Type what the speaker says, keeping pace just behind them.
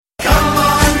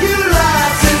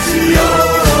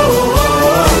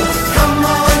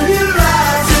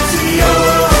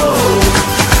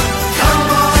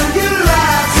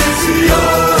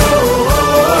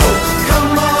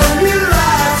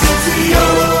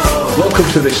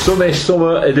Welcome to this Sunday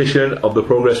summer edition of the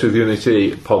Progress with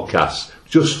Unity podcast.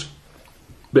 Just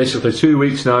basically 2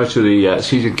 weeks now to the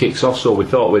season kicks off, so we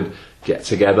thought we'd get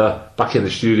together back in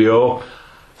the studio,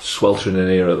 sweltering in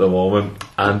here at the moment,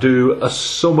 and do a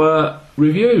summer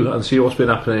review and see what's been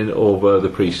happening over the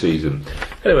pre-season.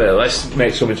 Anyway, let's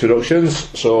make some introductions.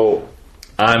 So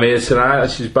I'm here tonight,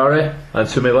 this is Barry, and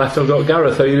to my left I've got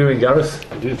Gareth. How are you doing,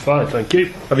 Gareth? I'm doing fine, thank you.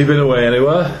 Have you been away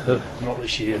anywhere? Not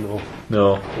this year, no.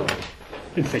 No.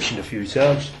 Been fishing a few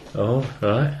times. Oh,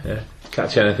 right, yeah.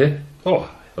 Catch anything?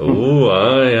 Oh,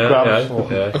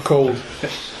 Yeah. A cold.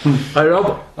 Hi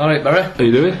Rob, Alright, Barry. how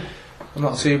you doing? I'm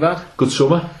not too bad. Good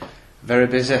summer? Very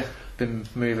busy. Been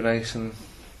moving house and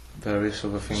various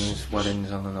other things,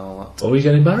 weddings on and all that. Oh, are you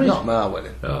getting married? Not my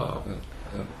wedding. Oh.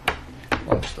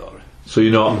 Long story. So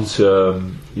you've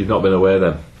not been away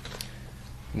then?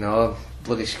 No,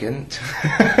 bloody skint.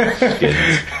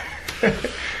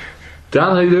 Dan,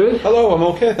 how you doing? Hello, I'm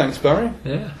okay, thanks, Barry.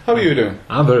 Yeah. How are you doing?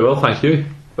 I'm very well, thank you.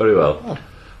 Very well. Oh.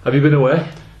 Have you been away?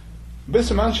 Bit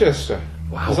to Manchester.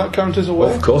 Wow. Does that count as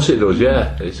away? Of course it does,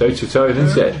 yeah. It's out of town,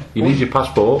 isn't it? You need your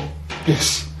passport.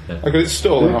 Yes. Yeah. I got it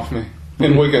stolen off me.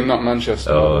 In Wigan, not Manchester.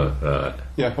 Oh, right.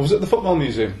 Yeah, I was at the football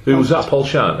museum. Who was that, Paul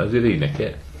Sharner? Did he nick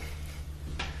it?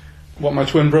 What, my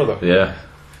twin brother? Yeah.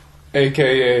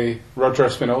 A.K.A. Roger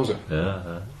Espinoza.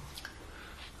 Yeah.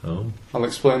 Oh, I'll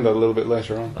explain that a little bit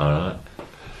later on. alright.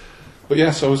 But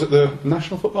yes, I was at the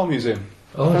National Football Museum.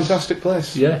 Oh, Fantastic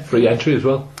place. Yeah, free entry as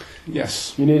well.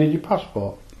 Yes. you needed your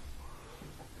passport?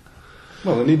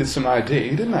 Well, I needed some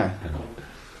ID, didn't I?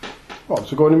 What,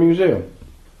 to go in a museum?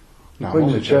 No, I'm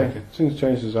only joking. Things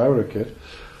changed since I was a kid.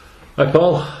 Hi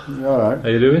Paul, You alright? how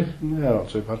you doing? Yeah, not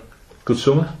too bad. Good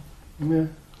summer? Yeah.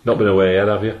 Not been away yet,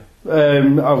 have you?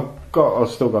 I've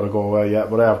still got to go away yet,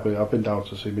 but I've been down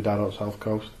to see my dad on the South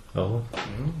Coast. Oh,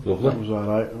 That lovely. was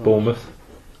alright. Bournemouth.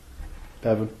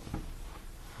 Devon,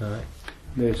 Alright.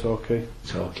 near Torquay.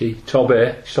 Torquay.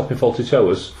 Torbay, stopping Faulty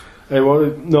Towers. I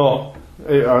went down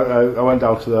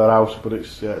to their house, but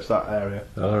it's that area.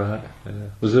 Alright. Yeah.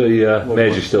 Was the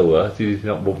Major still there? Did you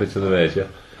not bump into the Major?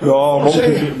 No,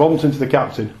 bumped into the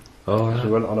captain. Alright. So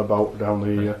we went on a boat down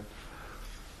the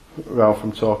round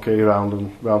from Torquay round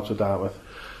to Dartmouth.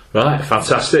 Right,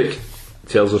 fantastic.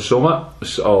 Tales of Summer.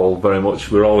 It's all very much,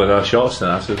 we're all in our shorts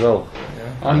tonight as well.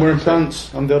 I'm wearing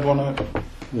pants. I'm dead one out.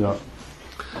 You know.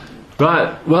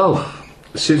 Right, well,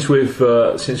 since we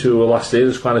were last here,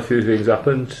 there's quite a few things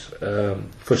happened.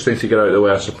 First thing to get out of the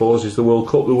way, I suppose, is the World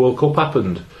Cup. The World Cup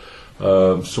happened.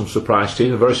 Some surprise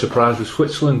team. I'm very surprised with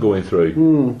Switzerland going through.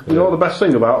 You know what the best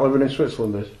thing about living in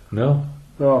Switzerland is? No?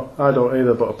 No, I don't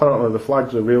either, but apparently the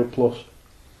flag's a real plus.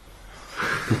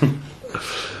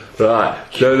 Right,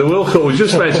 now the World Cup was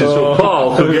just mentioned, so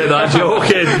Paul could get that joke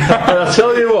in. And I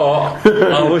tell you what,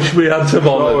 I wish we had to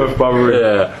bother.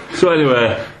 Yeah. So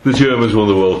anyway, the Germans won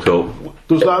the World Cup.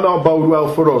 Does that not bode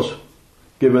well for us,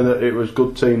 given that it was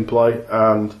good team play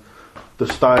and the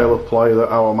style of play that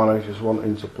our managers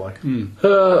wanting to play?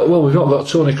 Well, we've not got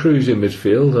Tony Cruz in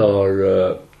midfield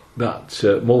or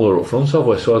that Muller up front, have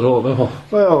we? So I don't know.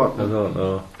 Well, I don't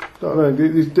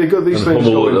know. They got these And things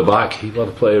Hummel at the going. back, what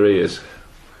a player he is.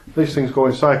 These things go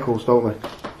in cycles, don't they?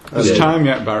 There's Yeah. time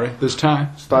yet, Barry. There's time.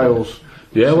 Styles.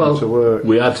 Yeah, seem well, to work.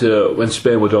 we had when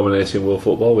Spain were dominating world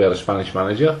football, we had a Spanish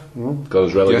manager, got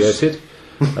us relegated.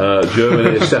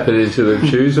 Germany is stepping into them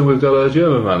shoes, and we've got a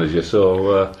German manager.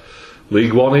 So,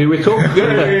 League One, here we come.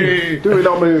 Do we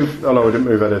not move? Oh no, we didn't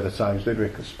move any of the times, did we?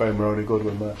 Because Spain were only good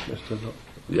when they missed us up.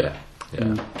 Yeah.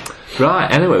 Right.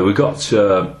 Anyway, we got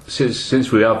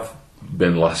since we have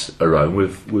been last around,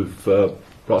 we've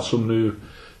brought some new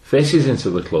faces into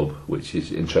the club, which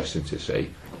is interesting to see.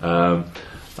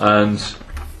 And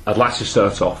I'd like to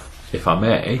start off, if I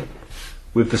may,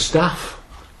 with the staff,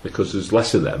 because there's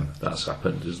less of them. That's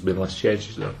happened. There's been less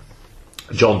changes there.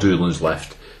 John Doolan's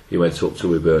left. He went up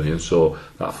to Hibernian, so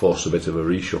that forced a bit of a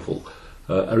reshuffle.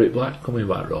 Eric Black coming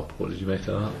back, Rob. What did you make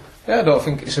of that? Yeah, I don't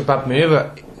think it's a bad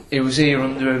move. He was here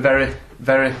under a very,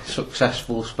 very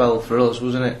successful spell for us,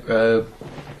 wasn't it?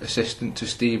 Assistant to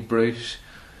Steve Bruce.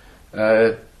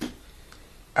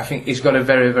 I think he's got a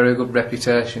very, very good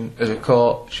reputation as a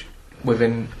coach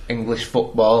within English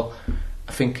football.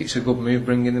 I think it's a good move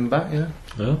bringing him back, yeah.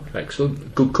 Oh,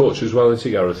 excellent. Good coach as well, isn't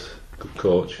he, Gareth? Good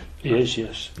coach. He is,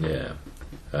 yes. Yeah.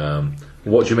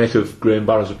 What do you make of Graham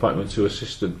Barrow's appointment to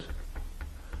assistant?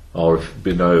 Or if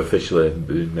been now officially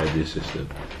been made the assistant?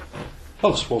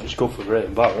 Well, I suppose it's good for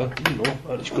Graham Barrow, you know,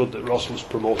 and it's good that Ross was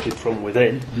promoted from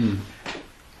within.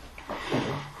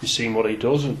 You've seen what he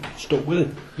does and stuck with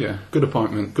him. Yeah, good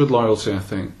appointment, good loyalty, I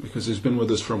think, because he's been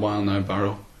with us for a while now,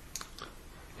 Barrow.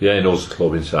 Yeah, he knows the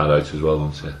club inside out as well,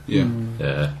 doesn't he? Yeah.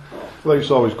 Yeah. I think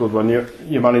it's always good when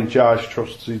your man in charge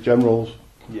trusts his generals.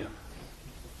 Yeah.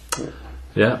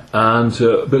 Yeah, and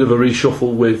a bit of a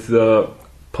reshuffle with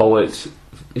Pollitt.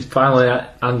 He's finally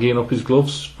hanging up his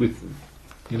gloves with,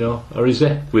 or is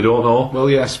he? We don't know. Well,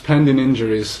 yes, pending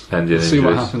injuries. Pending See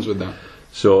what injuries. happens with that.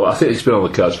 So I think it's been on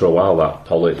the cards for a while, that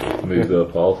Pollitt move there,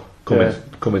 Paul.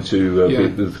 Coming to be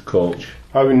the coach.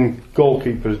 I mean,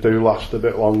 goalkeepers do last a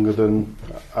bit longer than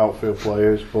outfield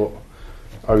players, but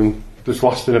just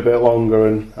lasting a bit longer.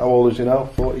 And how old is he now?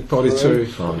 42.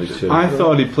 42. I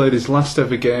thought he played his last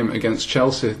ever game against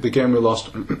Chelsea, the game we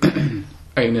lost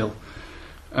 8-0.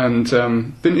 And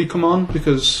didn't he come on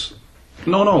because...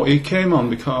 No, he came on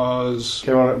because...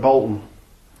 Came on at Bolton.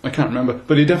 I can't remember.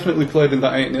 But he definitely played in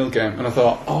that 8-0 game. And I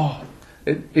thought,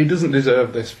 he doesn't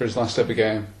deserve this for his last ever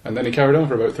game. And then he carried on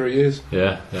for about 3 years.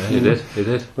 Yeah, he did.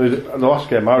 The last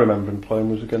game I remember him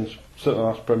playing was against... Certainly the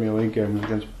last Premier League game was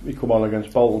against... He come on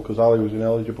against Bolton because Ali was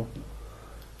ineligible.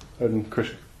 And Chris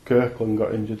Kirkland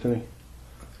got injured, didn't he?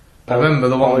 I remember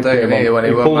the one day in here when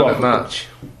he won man of the match.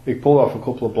 He pulled off a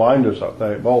couple of blinders that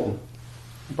day at Bolton.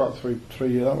 About 3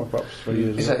 years, that was perhaps 3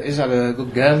 years ago. He's had a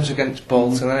good games against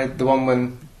Bolton. The one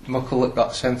when McCulloch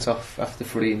got sent off after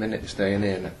 3 minutes day in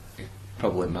here. He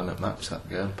probably man at match that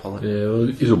game, Pollitt. Yeah, well,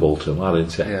 he's a Bolton lad,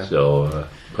 isn't he? Yeah. So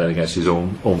playing against his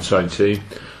own hometown team.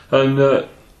 And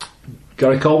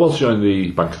Gary Caldwell's joined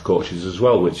the bank of coaches as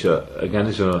well, which again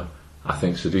is I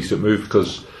think it's a decent move,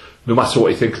 because no matter what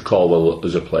you think of Caldwell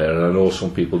as a player, and I know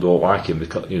some people don't like him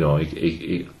because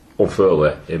he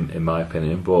unfairly in my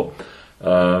opinion, but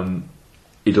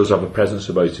he does have a presence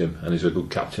about him, and he's a good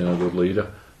captain and a good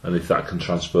leader, and if that can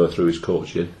transfer through his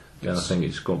coaching, then I think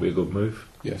it's going to be a good move.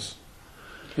 Yes.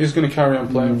 He's going to carry on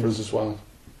playing for us as well.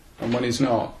 And when he's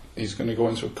not, he's going to go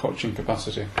into a coaching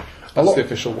capacity. That's the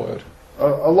official word.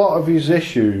 A lot of his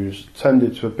issues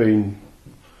tended to have been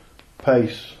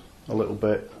pace a little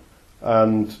bit,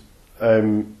 and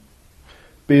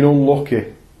being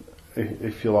unlucky,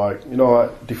 if you like,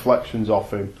 like deflections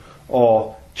off him,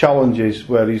 or challenges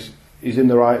where he's in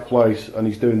the right place and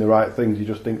he's doing the right things, he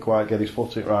just didn't quite get his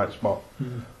foot in the right spot.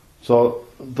 So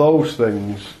those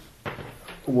things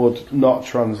would not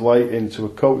translate into a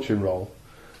coaching role,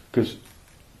 because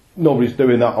nobody's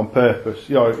doing that on purpose.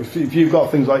 If you've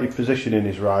got things like your positioning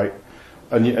is right,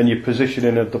 and your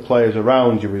positioning of the players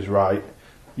around you is right,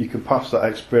 you can pass that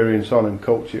experience on and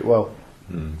coach it well.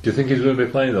 Do you think he's going to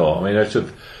be playing though? I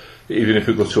mean, even if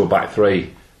we go to a back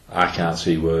three, I can't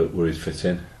see where he'd fit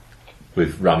in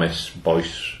with Ramis,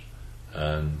 Boyce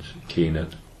and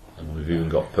Keenan, and we've even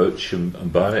got Perch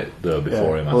and Barnett there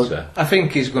before him, I'd say. I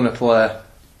think he's going to play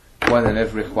when and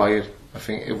if required. I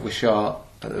think if we're short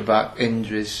at the back,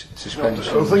 injuries, suspensions.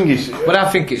 But I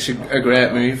think it's a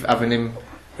great move having him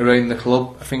around the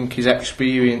club. I think his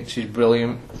experience is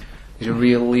brilliant. He's a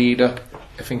real leader.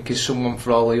 I think he's someone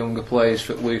for all the younger players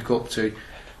to look up to.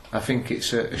 I think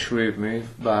it's a shrewd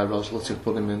move by Rosler to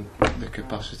put him in the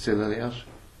capacity that he has.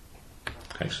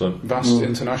 Excellent. Vast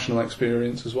international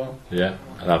experience as well. Yeah,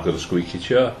 and I've got a squeaky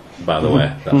chair, by the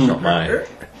way. That's not my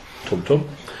tum-tum.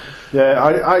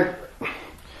 Yeah,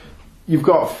 you've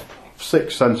got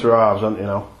 6 centre halves, haven't you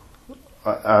now?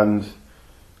 And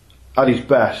at his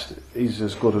best, he's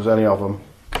as good as any of them,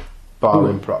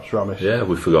 barring perhaps Ramis. Yeah,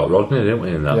 we forgot Rodney, didn't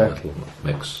we, in that little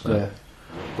mix? Yeah,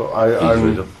 but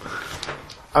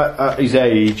at his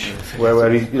age,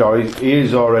 where he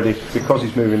is already, because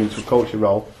he's moving into a coaching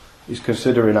role, he's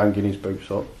considering hanging his boots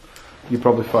up. You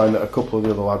probably find that a couple of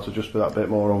the other lads will just be that bit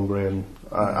more hungry, and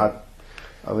I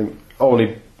think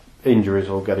only injuries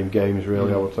will get him games,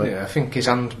 really. I would think. Yeah, I think his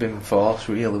hand's been forced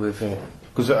really with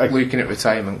looking at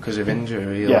retirement because of injury.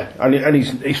 Really. Yeah, and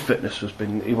his fitness has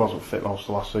been. He wasn't fit most of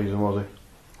last season, was he?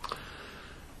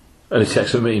 And he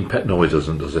takes a meeting pet. No, he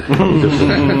doesn't, does he?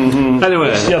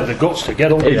 Anyway, he had the guts to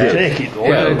get up and take it,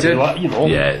 though.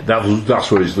 Yeah, that's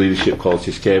where his leadership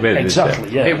qualities came in.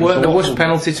 Exactly. Yeah. It weren't the worst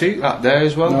penalty took that day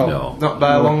as well. No. Not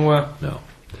by a long way.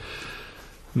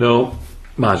 No,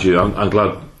 mind you, I'm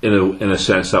glad in a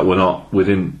sense that we're not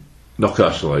within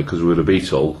knockouts tonight, because we would have beat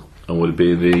Hull and would have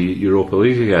been in the Europa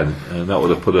League again, and that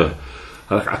would have put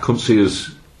I couldn't see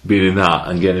us being in that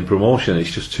and getting promotion.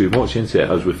 It's just too much, isn't it,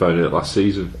 as we found it last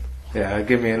season. Yeah,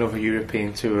 give me another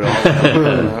European tour.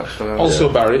 Also,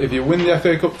 Barry, if you win the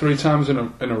FA Cup 3 times in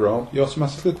a row, you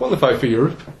automatically qualify for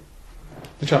Europe,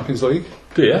 the Champions League.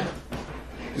 Do you?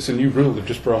 It's a new rule they've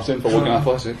just brought in for Wigan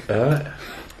Athletic. The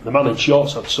man in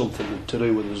shorts had something to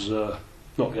do with us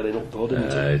not getting up, though, didn't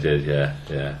he? He did,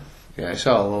 yeah. Yeah, it's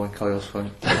all Owen Coyle's fun.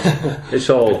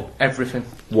 It's all Everything.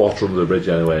 water under the bridge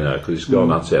anyway now, because it's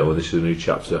gone on sale. Well, this is a new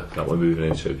chapter that we're moving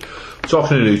into.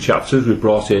 Talking of new chapters, we've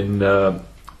brought in.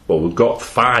 We've got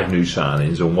 5 new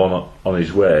signings and one on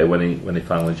his way when he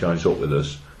finally joins up with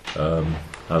us. And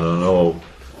I know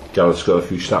Gareth's got a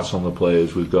few stats on the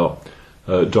players. We've got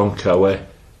Don Cowie,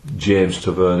 James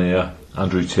Tavernier,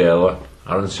 Andrew Taylor,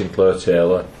 Aaron Sinclair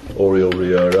Taylor, Oriel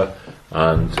Riera,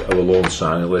 and our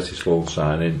latest loan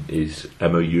signing is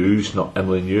Emma Hughes, not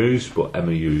Emily Hughes, but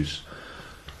Emma Hughes.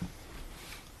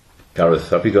 Gareth,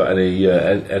 have you got any?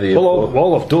 Well,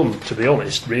 all I've done, to be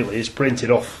honest, really, is printed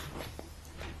off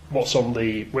what's on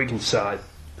the Wigan side,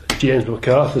 James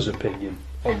MacArthur's opinion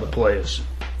on the players.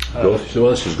 Well,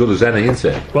 it's as good as any,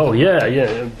 isn't it? Well, yeah,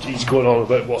 he's going on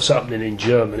about what's happening in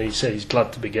Germany. He said he's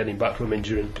glad to be getting back from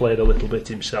injury and played a little bit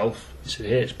himself. He said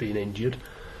he hates being injured.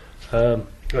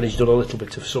 And he's done a little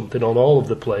bit of something on all of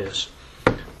the players.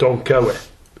 Don Cowie,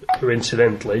 who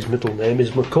incidentally his middle name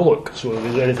is McCulloch, so if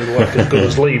there's anything like as good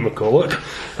as Lee McCulloch,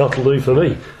 that'll do for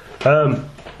me.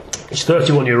 He's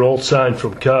 31-year-old, signed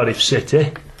from Cardiff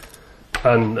City,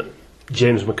 and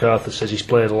James MacArthur says he's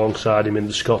played alongside him in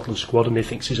the Scotland squad and he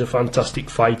thinks he's a fantastic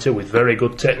fighter with very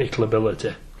good technical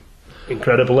ability.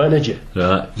 Incredible energy.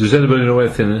 Right. Does anybody know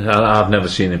anything? I've never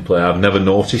seen him play. I've never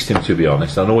noticed him, to be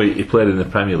honest. I know he played in the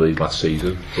Premier League last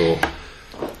season,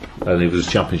 and he was a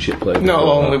Championship player. Not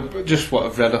only just what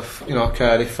I've read of,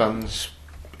 Cardiff fans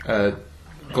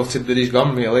gutted that he's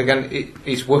gone. Really, again,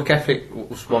 his work ethic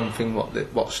was one thing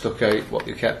what stuck out, what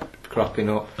you kept cropping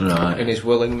up, right. And his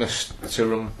willingness to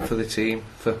run for the team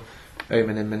for how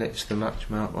many minutes the match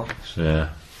might last. Yeah.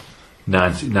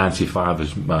 95,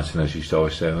 as Martinez used to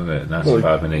always say, isn't it?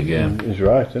 95-minute game. He's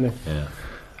right, isn't he? Yeah.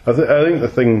 I think the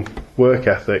thing, work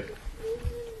ethic.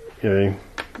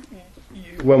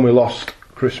 When we lost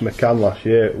Chris McCann last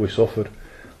year, we suffered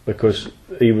because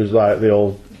he was like the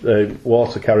old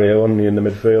water carrier on in the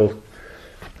midfield.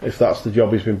 If that's the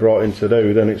job he's been brought in to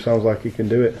do, then it sounds like he can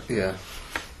do it. Yeah.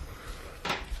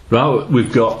 Right,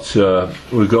 we've got a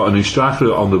new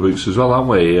striker on the books as well, haven't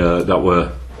we?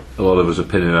 That a lot of us are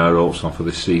pinning our hopes on for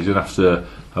this season after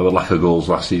our lack of goals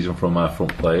last season from our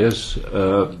front players.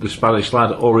 The Spanish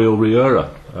lad Oriel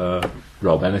Riera.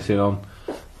 Rob, anything on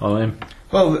him?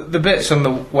 Well, the bits on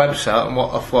the website and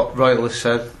what Royal has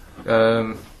said,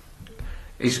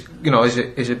 he's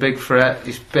a big threat.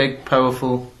 He's big,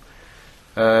 powerful.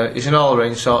 He's an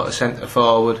all-round sort of centre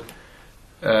forward.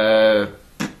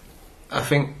 I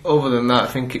think other than that, I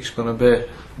think it's going to be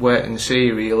wait and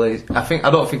see. Really, I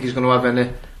don't think he's going to have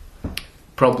any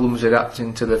problems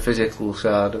adapting to the physical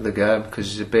side of the game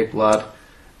because he's a big lad.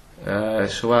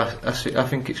 So I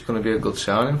think it's going to be a good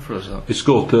signing for us. He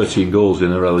scored 13 goals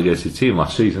in a relegated team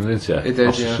last season, didn't he? He did,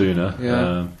 Osasuna.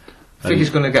 Yeah. I think he's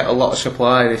going to get a lot of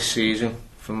supply this season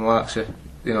from the likes of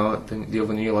the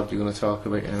other new lad you're going to talk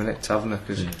about in a minute, Taverner,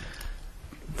 because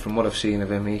from what I've seen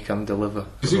of him, he can deliver.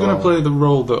 Is he going to play the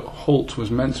role that Holt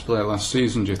was meant to play last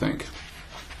season, do you think?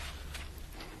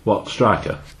 What,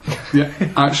 striker? Yeah,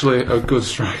 actually a good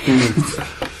striker.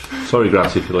 Sorry,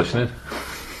 Grant, if you're listening.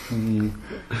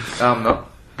 I'm not.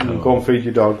 Go and feed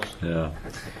your dogs. Yeah.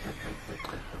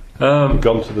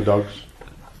 Gone to the dogs.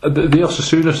 The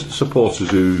Osasuna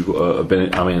supporters who have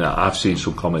been, I mean, I've seen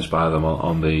some comments by them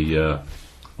on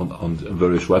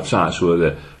various websites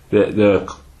where they're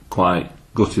quite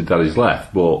gutted that he's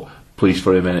left, but pleased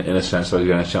for him in a sense that he's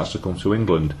getting a chance to come to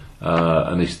England,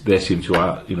 and they seem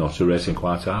to rate him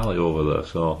quite highly over there.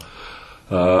 So,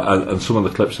 and some of the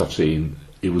clips I've seen,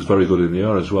 he was very good in the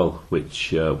air as well,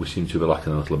 which we seem to be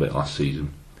lacking a little bit last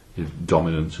season. He's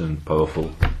dominant and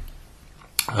powerful.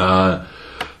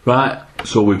 Right,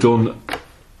 so we've done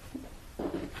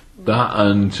that,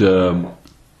 and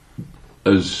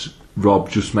as Rob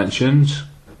just mentioned,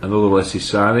 another latest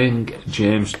signing,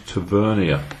 James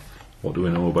Tavernier. What do we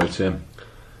know about him?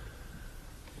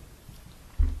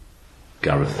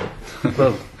 Gareth.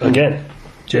 Well, again,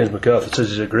 James MacArthur says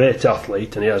he's a great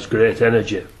athlete and he has great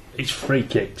energy. His free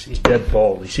kicks, his dead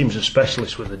ball. He seems a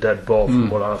specialist with the dead ball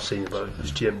from what I've seen about his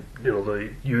gym.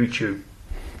 The YouTube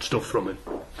stuff from him.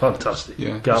 Fantastic.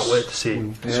 Yeah. Can't wait to see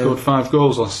him. He scored 5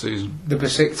 goals last season. The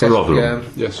Besiktas game,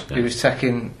 yes. He was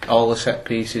taking all the set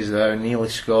pieces there and nearly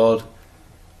scored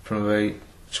from about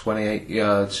 28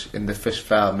 yards in the first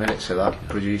 5 minutes of that,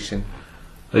 producing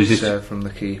a serve from the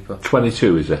keeper.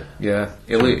 22, is it? Yeah,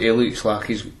 he looks like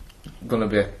he's going to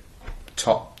be a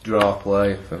top draw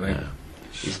player for me. Yeah.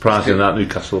 Surprising that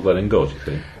Newcastle let him go, do you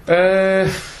think?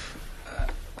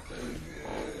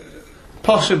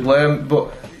 Possibly,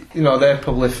 but they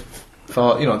probably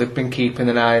thought they've been keeping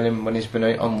an eye on him when he's been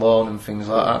out on loan and things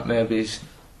like that. Maybe he's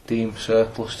deemed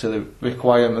surplus to the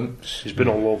requirements. He's been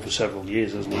on loan for several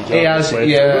years, hasn't he? He has,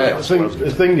 yeah. I think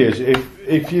the thing is,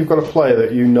 if you've got a player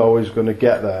that you know is going to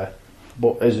get there,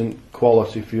 but isn't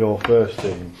quality for your first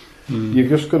team, you're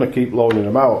just going to keep loaning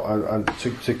them out and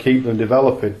to keep them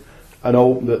developing, and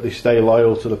hope that they stay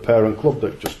loyal to the parent club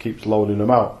that just keeps loaning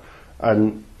them out.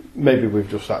 And maybe we've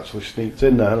just actually sneaked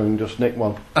in there and just nicked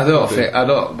one. I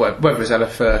don't whether he's had a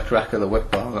fair crack of the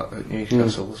whip or not at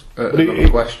Newcastle's another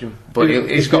question. But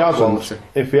he's got quality.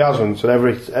 If he hasn't, and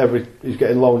every he's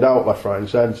getting loaned out left, right, and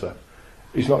centre,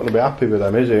 he's not going to be happy with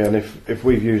them, is he? And if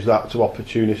we've used that to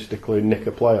opportunistically nick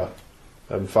a player,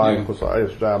 then fine. Because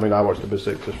I mean, I watched the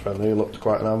Besiktas friendly. He looked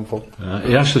quite an handful.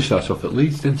 He actually started off at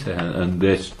Leeds, didn't he? And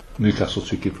Newcastle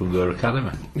took him from their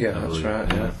academy. Yeah, that's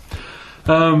right.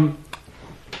 Yeah.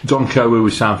 Don Cowie,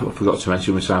 I forgot to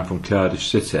mention, we signed from Cardiff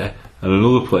City, and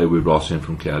another player we brought in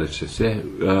from Cardiff City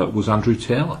was Andrew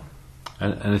Taylor.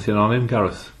 Anything on him,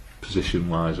 Gareth,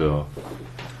 position-wise? Or?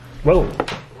 Well,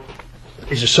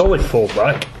 he's a solid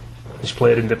full-back. He's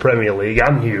played in the Premier League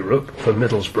and Europe for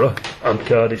Middlesbrough and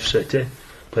Cardiff City.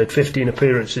 Played 15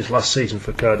 appearances last season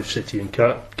for Cardiff City, and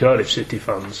Cardiff City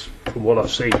fans, from what I've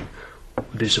seen,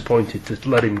 were disappointed to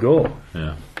let him go.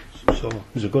 Yeah. So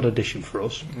he's a good addition for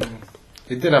us.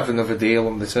 He did have another deal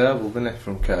on the table, didn't he,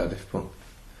 from Cardiff, but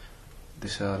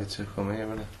decided to come here,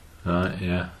 didn't he? Right,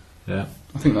 yeah.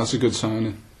 I think that's a good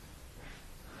signing.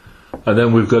 And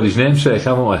then we've got his namesake,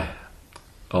 haven't we?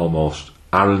 Almost.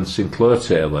 Aaron Sinclair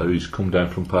Taylor, who's come down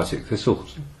from Partick Thistle.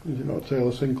 Is it not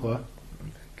Taylor Sinclair?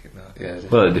 Yeah,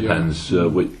 well, it depends, how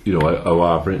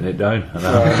I've written it down. And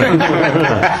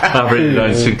I've written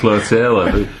down Sinclair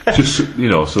Taylor, just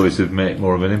so as to make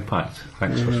more of an impact.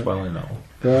 Thanks for spelling that one.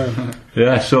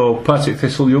 Yeah, so Partick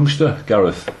Thistle youngster,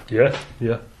 Gareth. Yeah.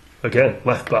 Again,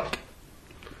 left back.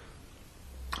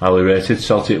 Highly rated.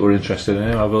 Celtic were interested in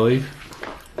him, I believe.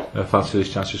 Fancy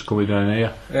his chances coming down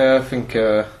here. Yeah, I think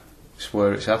it's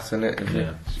where it's at, isn't it?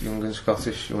 It's young and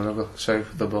Scottish, you want to go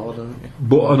south of the border, don't you?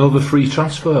 But another free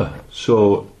transfer.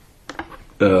 So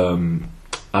I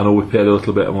know we paid a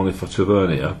little bit of money for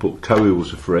Tavernier, but Cowie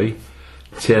was a free,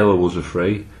 Taylor was a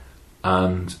free,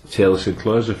 and Taylor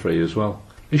Sinclair's a free as well.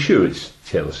 Are you sure it's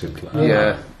Taylor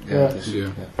Sinclair? Yeah.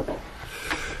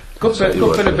 Good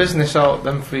bit of business out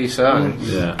them free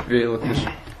signings, really, because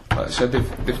like I said,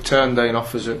 they've turned down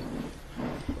offers at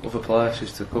other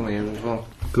places to come here as well.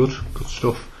 Good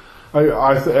stuff.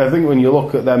 I think when you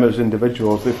look at them as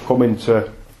individuals, they've come into,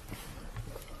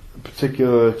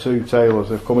 particularly the two Taylors,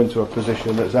 they've come into a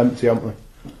position that's empty, haven't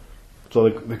they? So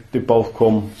they both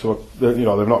come to they've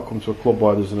not come to a club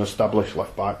where there's an established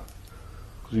left back,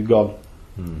 because he's gone.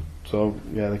 So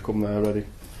they come there ready.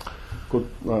 Good,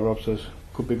 like Rob says,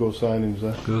 could be good signings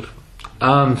there. Good.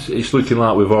 And it's looking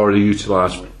like we've already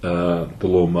utilised the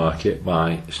loan market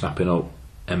by snapping up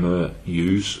Emma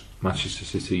Hughes, Manchester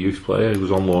City youth player, who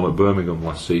was on loan at Birmingham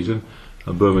last season,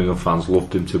 and Birmingham fans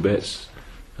loved him to bits,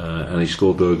 and he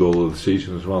scored their goal of the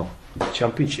season as well.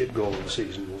 Championship goal of the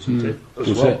season, wasn't it? Was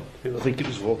it? I think it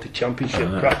was voted championship,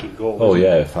 cracking goal. Oh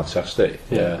yeah, fantastic.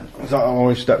 Yeah. Is that how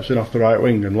he steps in off the right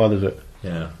wing and ladders it?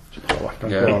 Yeah.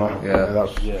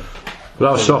 But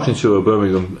I was talking to a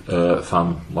Birmingham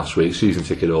fan last week, season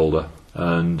ticket holder,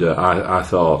 and I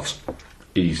thought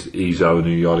he's our new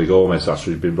Yori Gomez. That's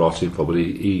what he's been brought in for, but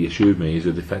he assured me he's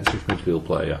a defensive midfield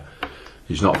player.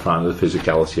 He's not frightened of the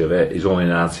physicality of it. He's only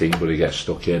 19, but he gets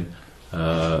stuck in,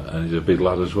 and he's a big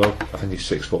lad as well. I think he's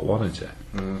 6'1", isn't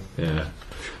he? Yeah.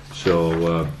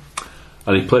 So,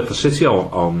 and he played for City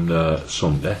on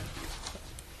Sunday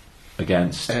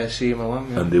against AC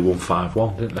Milan, and they won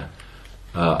 5-1, didn't they?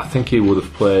 I think he would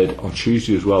have played on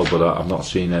Tuesday as well, but I've not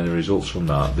seen any results from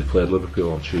that. They played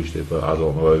Liverpool on Tuesday, but I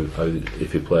don't know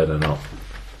if he played or not.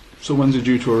 So when's he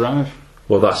due to arrive?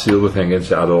 Well, that's the other thing,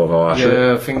 isn't it? I don't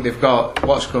know. I think they've got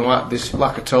what's going on. There's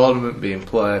like a tournament being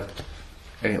played,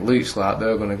 and it looks like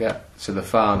they're going to get to the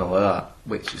final of that,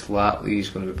 which is likely he's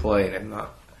going to be playing in that,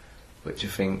 which I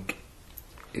think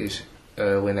is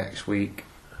early next week.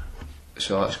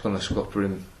 So that's going to scupper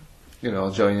him,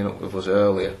 joining up with us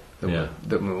earlier than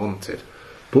we wanted.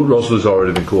 But Rosler's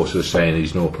already been quoted as saying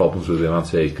he's no problems with him,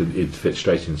 he'd fit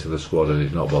straight into the squad and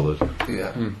he's not bothered.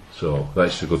 Yeah. So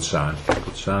that's a good sign.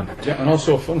 Yeah, and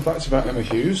also a fun fact about Emma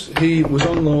Hughes, he was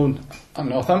on loan at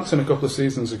Northampton a couple of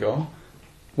seasons ago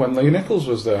when Lee Nichols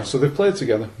was there, so they played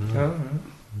together.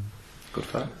 Good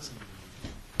fact.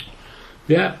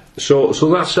 Yeah, so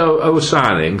that's our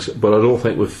signings, but I don't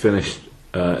think we've finished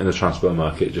in the transfer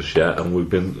market just yet, and we've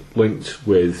been linked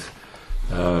with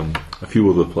a few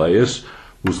other players.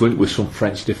 Was linked with some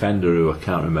French defender who I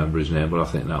can't remember his name, but I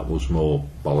think that was more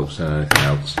bollocks than anything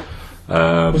else.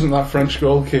 Wasn't that French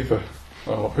goalkeeper?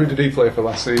 Oh, who did he play for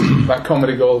last season? That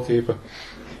comedy goalkeeper.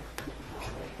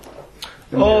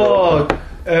 Not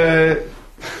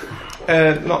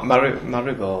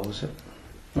Maribor, was it?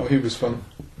 Oh, he was fun.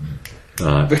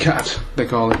 Right. The cat, they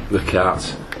call him. The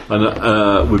cat.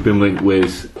 And we've been linked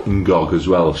with Ngog as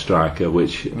well, a striker,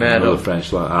 which another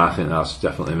French line. I think that's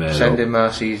definitely made Send up. him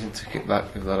our season ticket back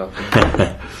if that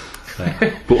happens.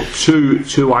 But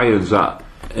two irons that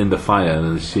in the fire,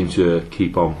 and they seem to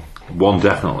keep on. One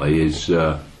definitely is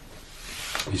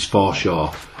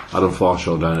Forshaw, Adam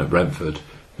Forshaw down at Brentford,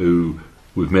 who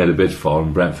we've made a bid for,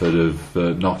 and Brentford have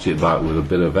knocked it back with a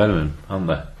bit of venom, haven't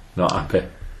they? Not happy.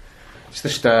 It's the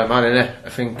star man, innit? I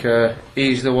think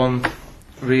he's the one.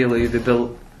 Really, they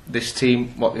built this team,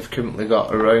 what they've currently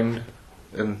got around,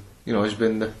 and he's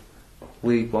been the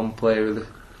League One player of the.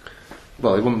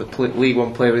 Well, he won the League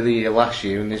One Player of the Year last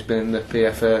year, and he's been in the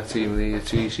PFA Team of the Year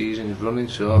 2 seasons running.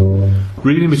 So,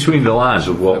 reading between the lines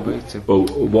of what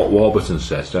Warburton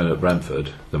says down at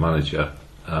Brentford, the manager,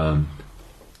 I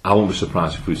won't be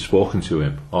surprised if we've spoken to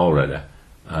him already.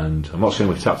 And I'm not saying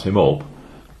we've tapped him up,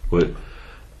 but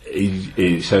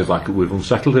he sounds like we've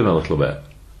unsettled him a little bit.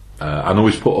 I know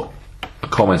he's put a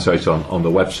comment out on the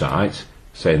website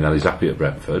saying that he's happy at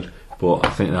Brentford, but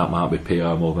I think that might be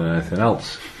PR more than anything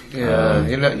else. Yeah,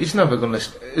 he's never going to,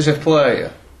 as a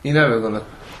player, you're never going to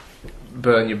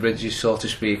burn your bridges, so to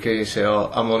speak, and you say, oh,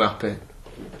 I'm unhappy,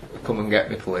 come and get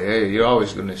me play here. You're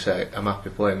always going to say, I'm happy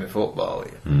playing my football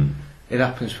here. It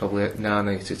happens probably at 9,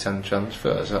 8 to 10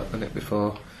 transfers, hasn't it,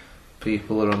 before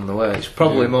people are on the way. It's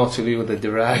probably more to do with the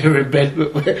Dariah bid,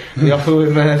 but the offer we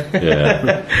made.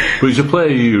 Yeah. But he's a player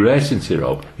you rate, isn't he,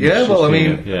 Rob? Yeah, well, I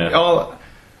mean, yeah.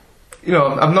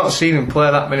 I've not seen him play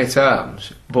that many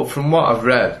times, but from what I've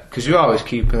read, because you're always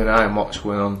keeping an eye on what's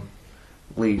going on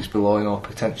leagues below,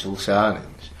 potential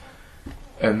signings,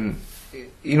 and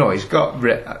he's got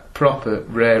proper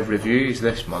rave reviews.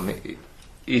 This man,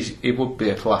 he would be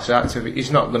a class actor.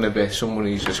 He's not going to be someone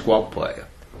who's a squad player.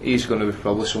 He's going to be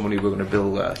probably someone who we're going to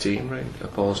build our team around,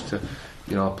 opposed to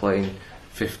playing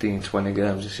 15, 20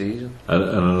 games a season. And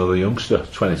another youngster,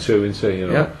 22, isn't he?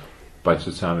 Yeah. Bites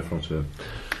the time in front of him.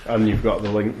 And you've got the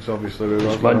links, obviously, with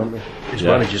Rodman. His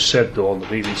manager said, though, on the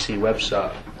BBC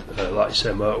website, like you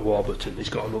say, Mark Warburton, he's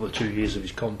got another 2 years of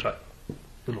his contract.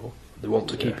 They want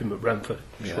to keep him at Brentford.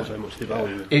 Shows how much they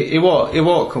value him. It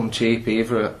won't come cheap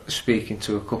either. Speaking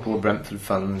to a couple of Brentford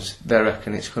fans, they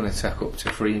reckon it's going to take up to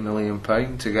 £3 million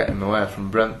to get him away from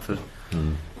Brentford.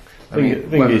 The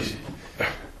thing is,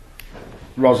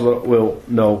 Rosler will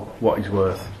know what he's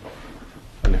worth,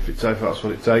 and if that's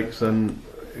what it takes, then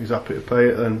he's happy to pay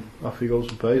it. Then off he goes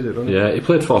and pays it, doesn't he? Yeah, he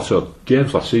played 40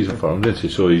 games last season for him, didn't he?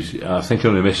 So I think he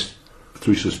only missed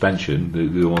through suspension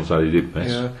the ones that he did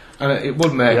miss. Yeah, and it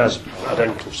would make. He has had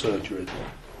ankle surgery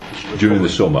during the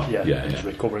summer. Yeah, he's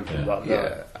recovering from that.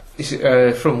 Yeah, he's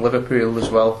from Liverpool as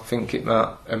well. I think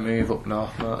a move up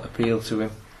north might appeal to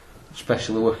him,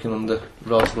 especially working under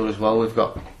Rosler as well. We've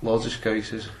got loads of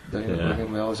cases down at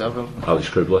Wigan. We always have them. Alex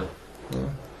Cribley,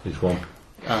 he's one.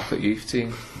 Half at youth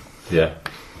team. Yeah.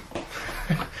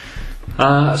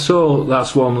 So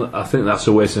that's one. I think that's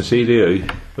a wait and see deal.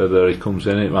 Whether he comes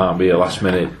in, it might be a last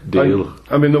minute deal.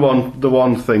 I mean, the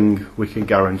one thing we can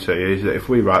guarantee is that if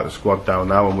we write the squad down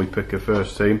now and we pick a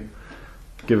first team,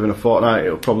 given a fortnight,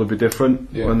 it'll probably be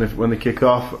different when they kick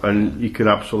off. And you can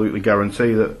absolutely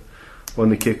guarantee that when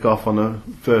they kick off on the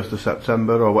 1st of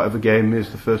September or whatever game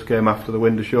is the first game after the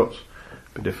window shuts,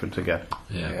 it'll be different again.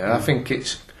 Yeah, I think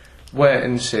it's wait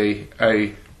and see how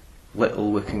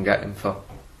little we can get him for.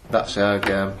 That's our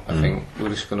game. I think we're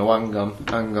just going to hang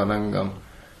on,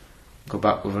 go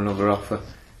back with another offer.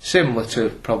 Similar to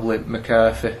probably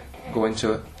McCarthy going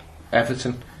to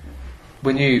Everton.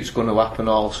 We knew it was going to happen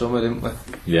all summer, didn't we?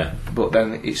 Yeah. But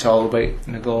then it's all about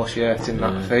negotiating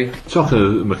that fee.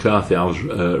 Talking of McCarthy, I was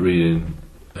reading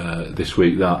this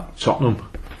week that Tottenham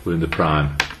were in the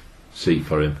prime seat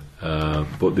for him,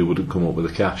 but they wouldn't come up with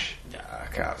the cash.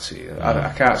 I can't see it.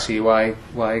 I can't see why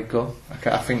he'd go. I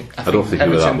don't think he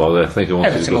was that bothered. I think he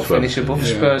wanted Everton to will finish above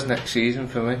Spurs next season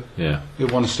for me. Yeah. He'll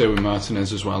want to stay with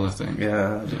Martinez as well, I think.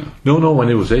 Yeah. No, when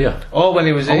he was here. Oh, when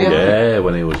he was here? Yeah,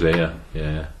 when he was here.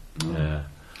 Yeah.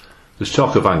 There's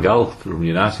talk of Van Gaal from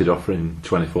United offering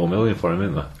 24 million for him,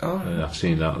 isn't there? Oh. I've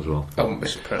seen that as well. I wouldn't be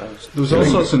surprised. There was all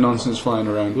sorts of nonsense flying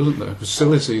around, wasn't there? It was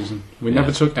silly season. We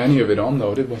never took any of it on,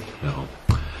 though, did we? No.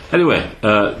 Anyway,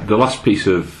 the last piece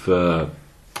of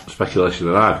speculation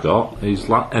that I've got is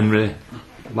Henry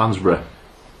Lansbury,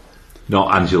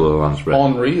 not Angelo Lansbury.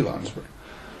 Henri Lansbury.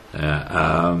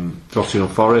 Nottingham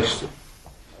Forest.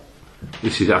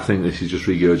 I think this is just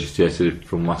regurgitated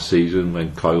from last season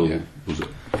when Kyle was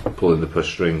pulling the purse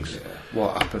strings.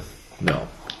 What happened? No,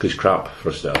 because crap for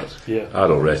a start. Yeah. I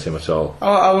don't rate him at all.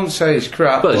 I wouldn't say he's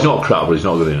crap. But he's not crap, but he's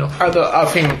not good enough. I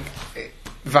think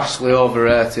vastly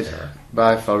overrated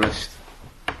by Forest.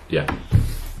 Yeah.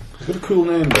 He's got a cool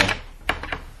name though.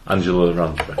 Angela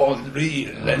Ransbury. Henri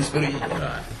Lansbury.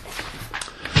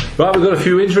 Right, we've got a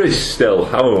few injuries still,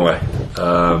 haven't we?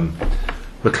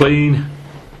 McLean,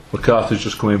 MacArthur's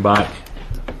just coming back,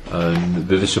 and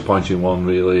the disappointing one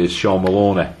really is Sean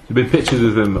Maloney. There have been pictures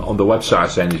of him on the website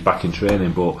saying he's back in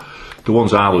training, but the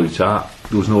ones I looked at,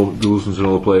 there wasn't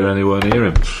another player anywhere near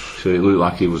him, so it looked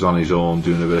like he was on his own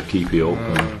doing a bit of keepy up.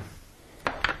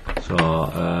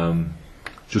 So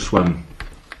just when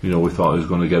we thought he was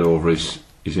going to get over his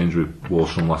injury woes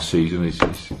from last season,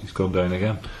 he's gone down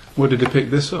again. Where did he pick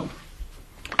this up?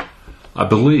 I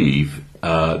believe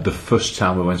the first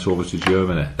time we went over to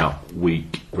Germany, that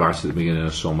week right at the beginning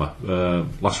of summer,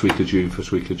 last week of June,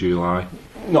 first week of July.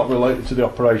 Not related to the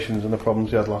operations and the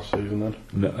problems he had last season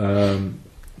then?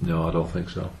 No, I don't think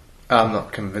so. I'm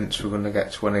not convinced we're going to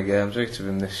get 20 games out of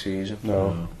him this season.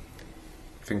 No.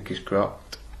 I think he's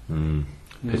cropped.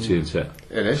 Pity, isn't it?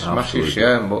 It is, Absolutely. massive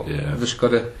shame, but Yeah. I've just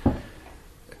got a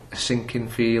sinking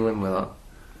feeling with that.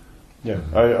 Yeah,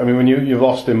 I mean, when you've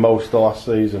lost him most of the last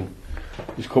season,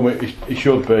 he's coming. He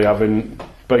should be having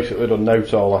basically done no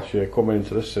all last year, coming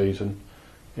into this season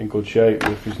in good shape.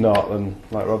 If he's not, then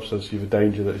like Rob says, you've a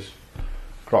danger that he's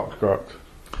crocked.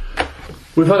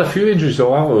 We've had a few injuries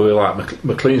though, haven't we? Like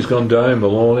McLean's gone down,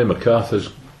 Maloney, MacArthur's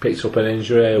picked up an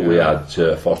injury. We had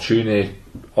Fortuny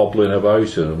hobbling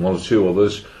about, and one or two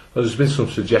others. There's been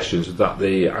some suggestions that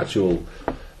the actual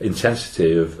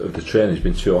intensity of the training has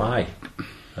been too high.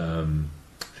 I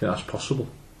think that's possible.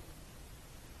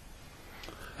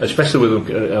 Especially with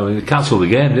them, they cancelled the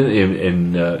game,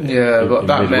 didn't they? But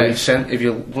that midweek. makes sense. If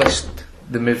you list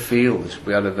the midfielders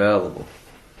we had available,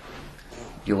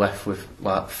 you're left with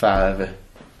like 5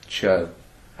 show.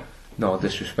 No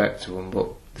disrespect to them, but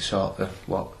they're sort of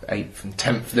 8th and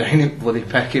 10th down in bloody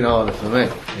pecking order for me.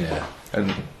 Yeah.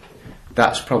 And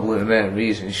that's probably the main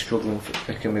reason he's struggling for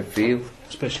picking midfield.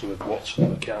 Especially with Watson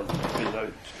and McCann being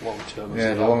out long term.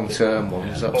 Yeah, the long term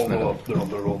ones. That's Although they're on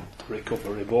their own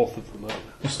recovery, both of them.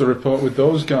 What's the report with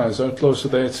those guys? How close are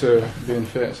they to being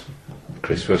fit?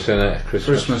 Christmas, innit?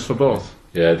 Christmas for both.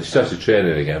 Yeah, they started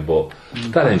training again, but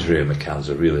that injury in McCann's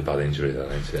a really bad injury, that,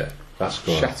 isn't it? That's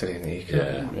going. Shattered in the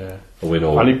Yeah. Yeah, And we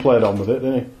know. and he played on with it,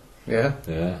 didn't he? Yeah.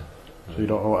 Yeah. So you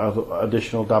don't know what other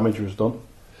additional damage was done.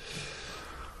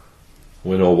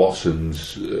 We know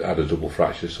Watson's had a double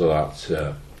fracture, so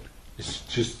that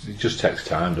it just takes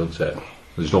time, doesn't it?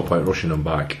 There's no point rushing them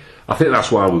back. I think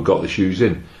that's why we've got the shoes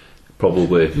in.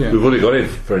 Probably we've only got him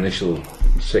for initial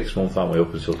 6 months, haven't we,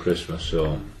 up until Christmas?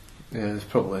 So Yeah, there's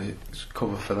probably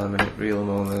cover for them in it, real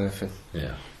more than anything.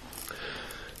 yeah.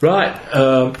 Right,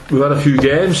 we've had a few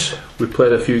games. We've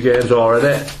played a few games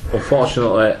already.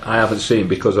 Unfortunately, I haven't seen,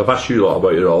 because I've asked you a lot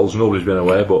about your roles. Nobody's been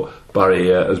away, but Barry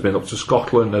has been up to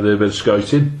Scotland. I did a bit of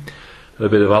scouting, a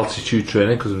bit of altitude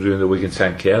training because I'm doing the Wigan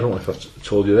 10K. I don't know if I've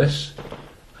told you this.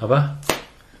 Have I?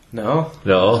 No.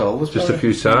 No, just a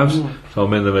few times. So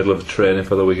I'm in the middle of training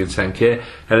for the Wigan 10K.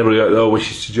 Anybody out there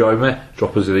wishes to join me,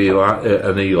 drop us an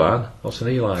Elan. What's an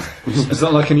Elan? Is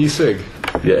that like an e-cig?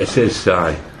 Yeah, it is,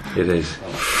 Si. It is.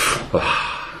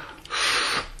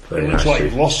 Very It looks nice. like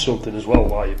you've lost something as well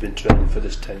while you've been training for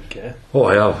this 10k. Oh,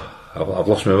 I have. I've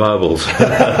lost my marbles.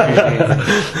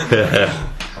 Yeah.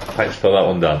 Thanks for that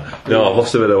one, Dan. No, I've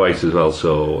lost a bit of weight as well,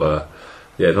 so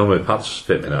yeah, none of my pants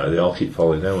fit me now. They all keep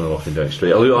falling down when I'm walking down the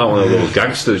street. I look like one of those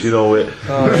gangsters, with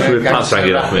with pants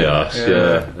hanging off my arse.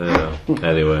 Yeah.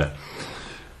 Anyway,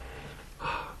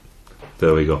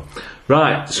 there we go.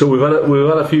 Right, so we've had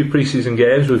a few pre-season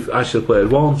games. We've actually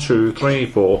played 1, 2, 3,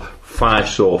 4, 5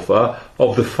 so far.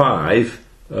 Of the 5,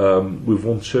 we've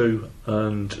won 2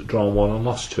 and drawn 1 and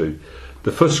lost 2.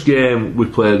 The first game we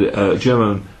played a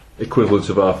German equivalent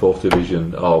of our 4th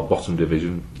division or bottom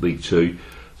division, League 2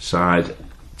 side,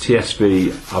 TSV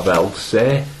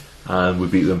Avelse, and we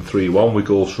beat them 3-1 with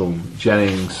goals from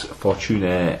Jennings,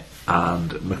 Fortuny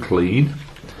and McLean.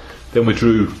 Then we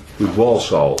drew with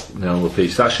Walsall, nil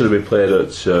apiece. That should have been played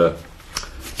at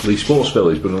Leigh Sports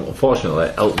Village, but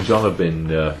unfortunately Elton John had been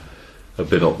up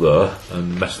there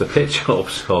and messed the pitch up.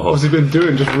 So What's he been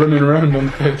doing? Just running around on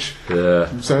the pitch. yeah.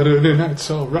 Saturday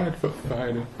night's alright for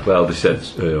Friday. Well, they said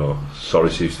sorry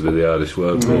seems to be the hardest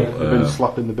word. They've But, been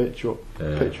slapping the pitch up.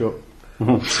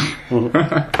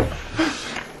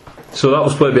 so that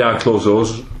was played behind closed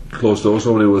doors.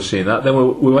 Nobody would have seen that. Then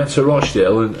we went to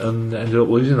Rochdale and ended up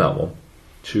losing that one.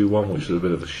 2-1, which was a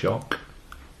bit of a shock.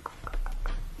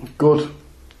 Good.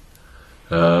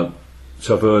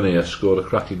 Tavernier scored a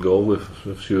cracking goal with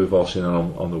a few we've all seen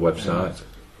on the website.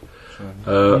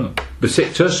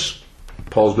 Besiktas,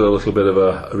 Paul's got a little bit of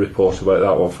a report about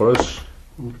that one for us.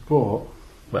 Report?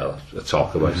 Well, a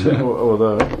talk about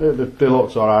it. They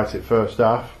looked alright at first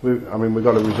half. We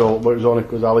got a result, but it was only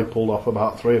because Ali pulled off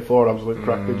about 3 or 4 absolute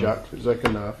crackerjacks in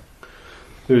second half.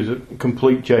 There was a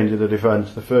complete change of the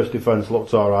defence. The first defence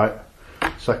looked alright.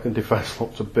 Second defence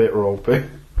looked a bit ropey.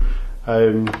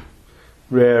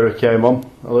 Riera came on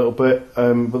a little bit,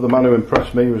 but the man who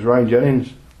impressed me was Ryan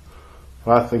Jennings.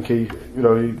 I think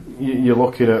you're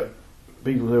looking at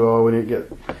people who we need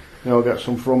to get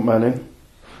some front men in.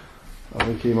 I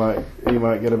think he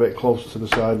might get a bit closer to the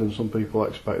side than some people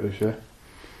expect this year.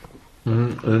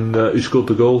 And who scored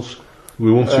the goals?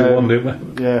 We won 2-1,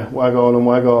 didn't we? Yeah, Wagon and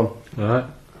Wagon. Right.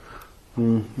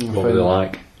 What were they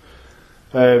like?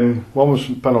 One was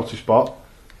penalty spot,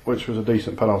 which was a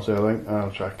decent penalty, I think.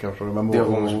 I can't remember. The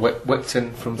other one was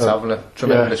Whitton from Tavernier.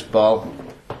 Tremendous ball.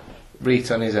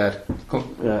 Reet on his head.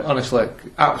 Honestly,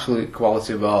 absolute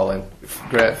quality ball and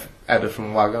great header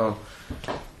from Wagon.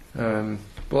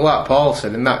 But like Paul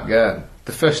said, in that game,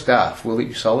 the first half we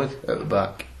looked solid at the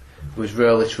back. Was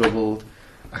really troubled.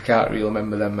 I can't really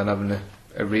remember them and having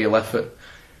a real effort.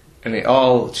 And it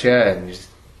all changed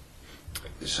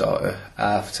sort of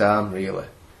half time, really.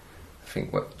 I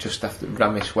think just after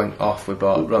Ramis went off, we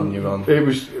brought Ronja on. It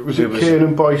was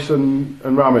Kieran Boyce and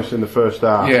Ramis in the first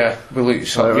half. Yeah, we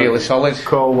looked really solid.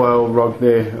 Colwell,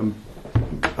 Rodney and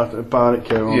Barnett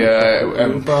came on. Yeah,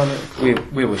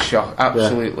 we were shocked,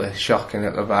 absolutely shocking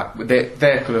at the back.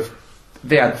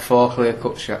 They had 4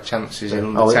 clear-cut chances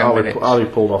in under 10 minutes. Ali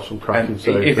pulled off some cracking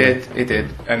saves. He did.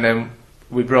 And then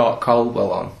we brought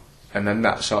Caldwell on, and then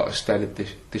that sort of steadied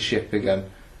the ship again,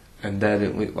 and they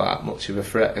didn't look like much of a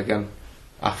threat again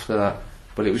after that.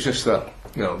 But it was just that,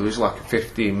 there was like a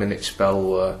 15-minute spell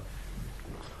where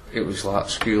it was like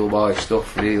schoolboy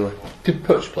stuff, really. Did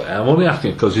Putch play? I'm only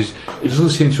asking because he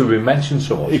doesn't seem to have been mentioned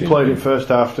so much. He played in first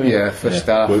half, didn't he? Yeah, first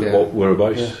half.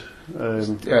 Whereabouts? Yeah.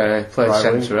 He played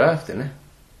centre half, didn't he?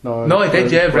 No, he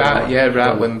did.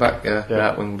 Right wing back.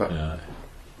 Right wing back. Yeah.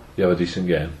 You have a decent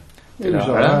game. It was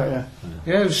alright.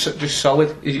 Yeah, it was just solid.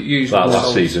 That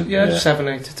last season. Yeah, 7,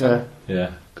 8 to 10.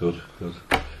 Yeah, good.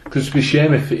 Because it'd be a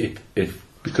shame if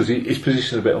because his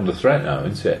position's a bit under threat now,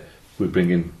 isn't it? We're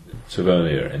bringing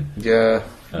Tavernier in. Yeah.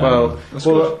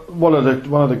 One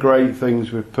of the great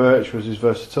things with Perch was his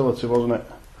versatility, wasn't it?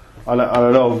 And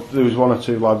I know there was 1 or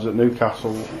 2 lads at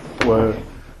Newcastle were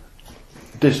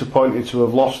disappointed to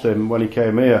have lost him when he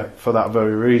came here for that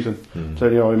very reason. So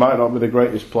he might not be the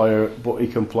greatest player, but he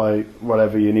can play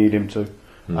whatever you need him to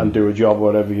and do a job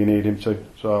whatever you need him to.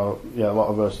 So a lot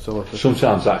of versatility.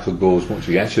 Sometimes that could go as much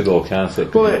against you though, can't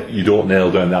it? Well, you don't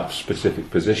nail down that specific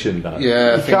position.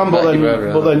 Yeah, you can,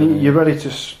 but then you're ready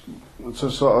to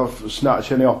sort of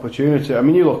snatch any opportunity. I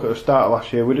mean, you look at the start of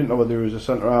last year, we didn't know whether he was a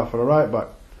centre half or a right back.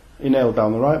 He nailed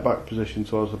down the right back position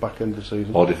towards the back end of the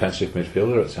season. Or defensive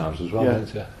midfielder at times as well,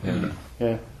 isn't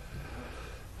he?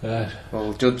 Yeah.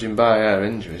 Well, judging by our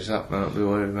injuries, that might be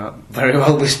where that very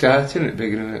well be starting at the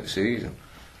beginning of the season.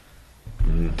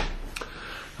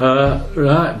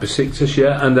 Right, Besiktas,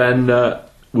 and then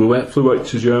we flew out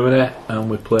to Germany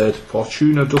and we played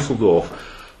Fortuna Dusseldorf,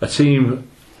 a team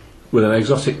with an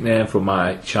exotic name from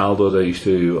my childhood. I used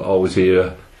to always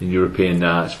hear in European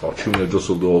nights, Fortuna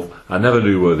Dusseldorf. I never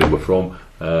knew where they were from.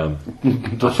 I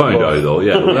found out though.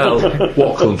 Yeah, well,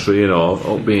 what country?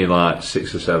 Being like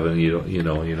 6 or 7, you're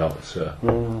not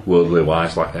worldly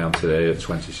wise like I am today at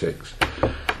 26.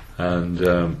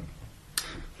 And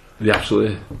they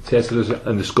absolutely tasted us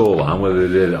in the scoreline. Whether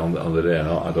they did it on the day or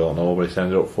not, I don't know. But it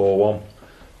ended up 4-1.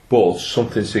 But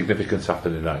something significant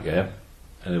happened in that game.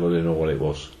 Anybody know what it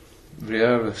was?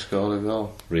 Riera scored a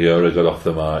goal. Riera got off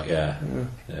the mark,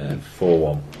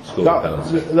 4-1. Scored a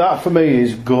penalty. That for me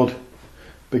is good,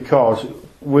 because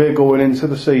we're going into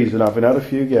the season having had a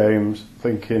few games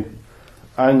thinking,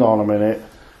 hang on a minute,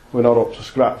 we're not up to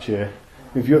scratch here.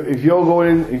 If you're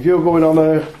going on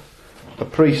a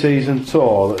pre-season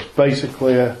tour that's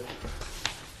basically a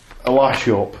lash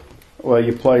up where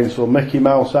you're playing some Mickey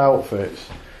Mouse outfits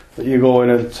that you're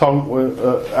going and tonk with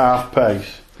at half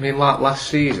pace. I mean, like last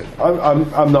season.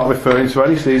 I'm not referring to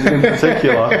any season in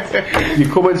particular. You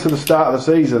come into the start of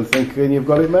the season thinking you've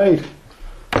got it made,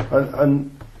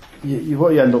 and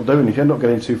what you end up doing is you end up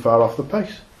getting too far off the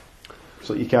pace,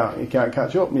 so you can't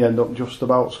catch up, and you end up just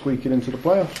about squeaking into the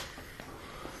playoffs.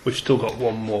 We've still got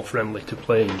one more friendly to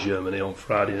play in Germany on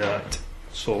Friday night,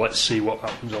 so let's see what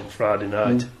happens on Friday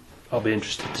night. I'll be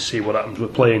interested to see what happens. We're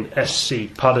playing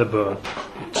SC Paderborn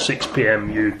at 6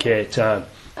 p.m. UK time.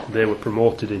 They were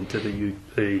promoted into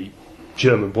the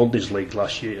German Bundesliga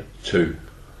last year. 2.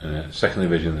 Second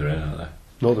division they're in, aren't they?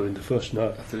 No, they're in the first now.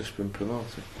 They've just been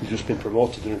promoted. They've just been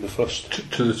promoted. They're in the first.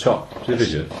 To the top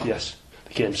division? Yes.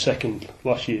 They came second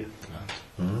last year.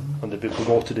 And they've been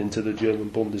promoted into the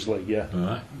German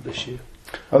Bundesliga this year.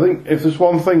 I think if there's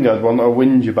one thing I'd want to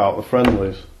whinge about the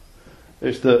friendlies,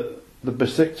 it's that the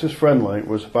Besiktas friendly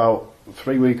was about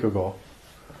 3 weeks ago,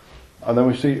 and then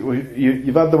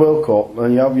you've had the World Cup,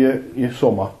 and you have your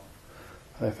summer,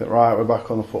 and you think, right, we're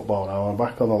back on the football now, we're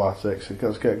back on the Latics,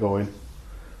 let's get going.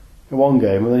 In one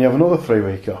game, and then you have another 3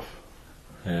 week off.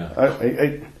 Yeah.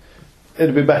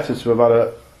 It'd be better to have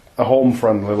had a home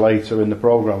friendly later in the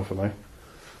programme for me.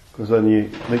 Because then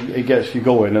it gets you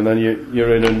going, and then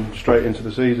you're in and straight into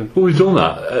the season. Well, we've done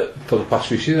that for the past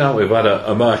few seasons, haven't we? We've had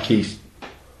a marquee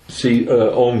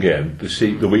home game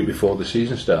the week before the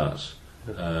season starts.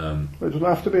 It doesn't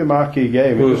have to be a marquee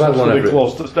game. Well, it just has to be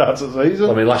close to the start of the season.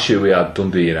 I mean, last year we had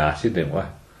Dundee United, didn't we?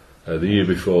 The year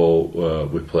before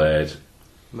we played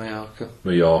Mallorca.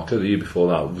 The year before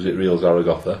that was it Real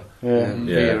Zaragoza?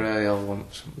 Villarreal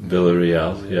once.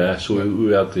 Villarreal, yeah. So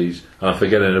we had these. And I'm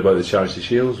forgetting about the Charity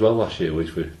Shield as well last year,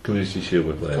 which we Community Shield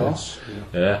we played. Of course.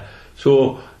 Yeah.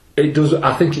 So it does.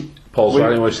 I think Paul's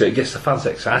right anyway. It gets the fans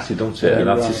excited, don't it, and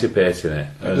anticipating it.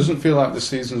 It doesn't feel like the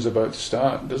season's about to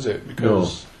start, does it?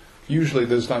 Because usually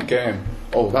there's that game.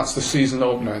 Oh, that's the season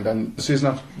opener, and then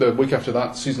the week after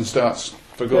that, season starts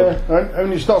for good. Yeah, I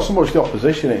mean, it's not so much the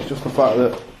opposition; it's just the fact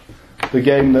that the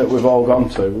game that we've all gone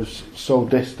to was so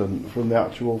distant from the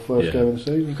actual first game of the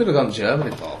season. You could have gone to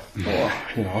Germany, Paul.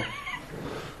 You know,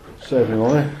 saving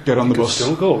money. Get on the bus.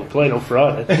 Still go. We're playing on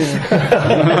Friday.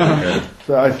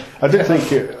 So I did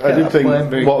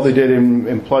think what they did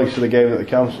in place of the game at the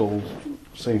council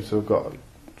seems to have got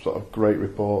sort of great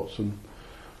reports and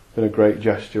been a great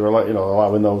gesture.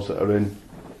 Allowing those that are in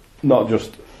not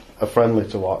just a friendly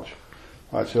to watch,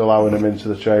 actually allowing them into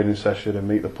the training session and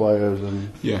meet the players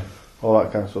and all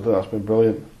that kind of stuff. I think that's been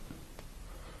brilliant.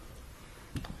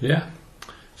 Yeah.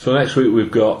 So next week we've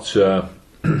got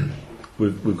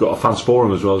we've got a fans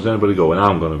forum as well. Is anybody going?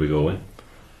 I'm going to be going.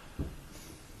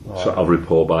 Right. So I'll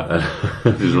report back then.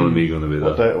 There's only me going to be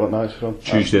there. What night's it on?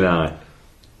 Tuesday night.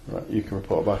 Right, you can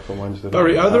report back on Wednesday.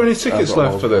 Barry, are there any tickets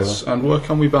left for this? And where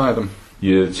can we buy them?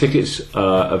 Yeah, tickets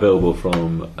are available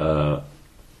from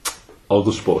all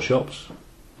the sports shops.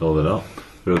 No, they're not.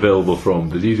 They're available from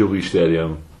the DW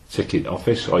Stadium ticket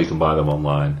office, or you can buy them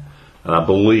online. And I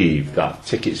believe that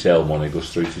ticket sale money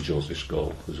goes through to Joseph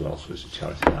Scholl as well, so it's a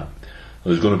charity night.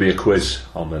 There's going to be a quiz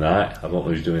on the night. I don't know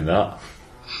who's doing that.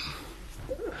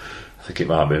 I think it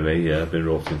might be me. Yeah, I've been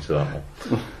roped into that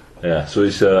one. Yeah, so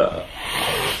it's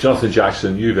Jonathan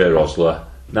Jackson, Uwe Rosler,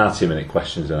 90-minute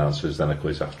questions and answers, then a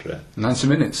quiz after it. 90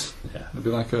 minutes? Yeah. It'd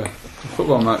be like a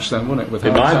football match then, wouldn't it? With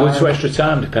it might go into extra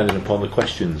time depending upon the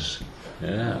questions.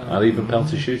 Yeah, I'll even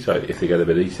penalty shootout if they get a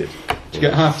bit heated. Do you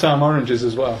get half-time oranges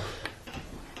as well?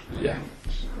 Yeah.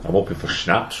 I'm hoping for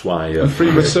schnapps. Why? And free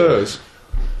masseurs?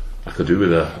 I could do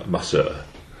with a masseur.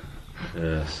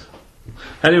 Yes.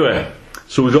 Anyway,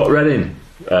 so we've got Reading.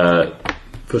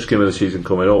 First game of the season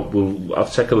coming up. I'll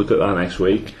take a look at that next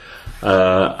week.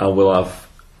 And we'll have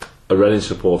a Reading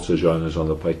supporter join us on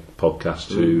the podcast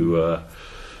to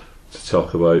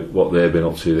talk about what they've been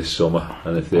up to this summer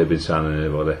and if they've been signing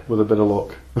anybody. With a bit of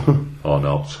luck. Or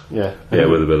not. Yeah,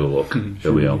 with a bit of luck.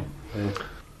 Here we are. Yeah.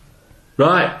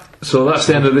 Right, so that's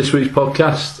the end of this week's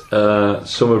podcast.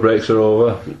 Summer breaks are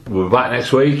over. We're back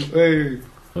next week. Hey.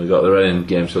 We've got the Reading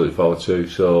game to look forward to.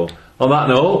 So, on that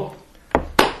note,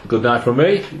 good night from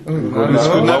me.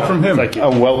 Good night from him. Thank you.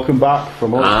 And welcome back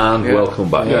from us. And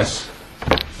welcome back. Yes.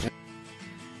 Yeah.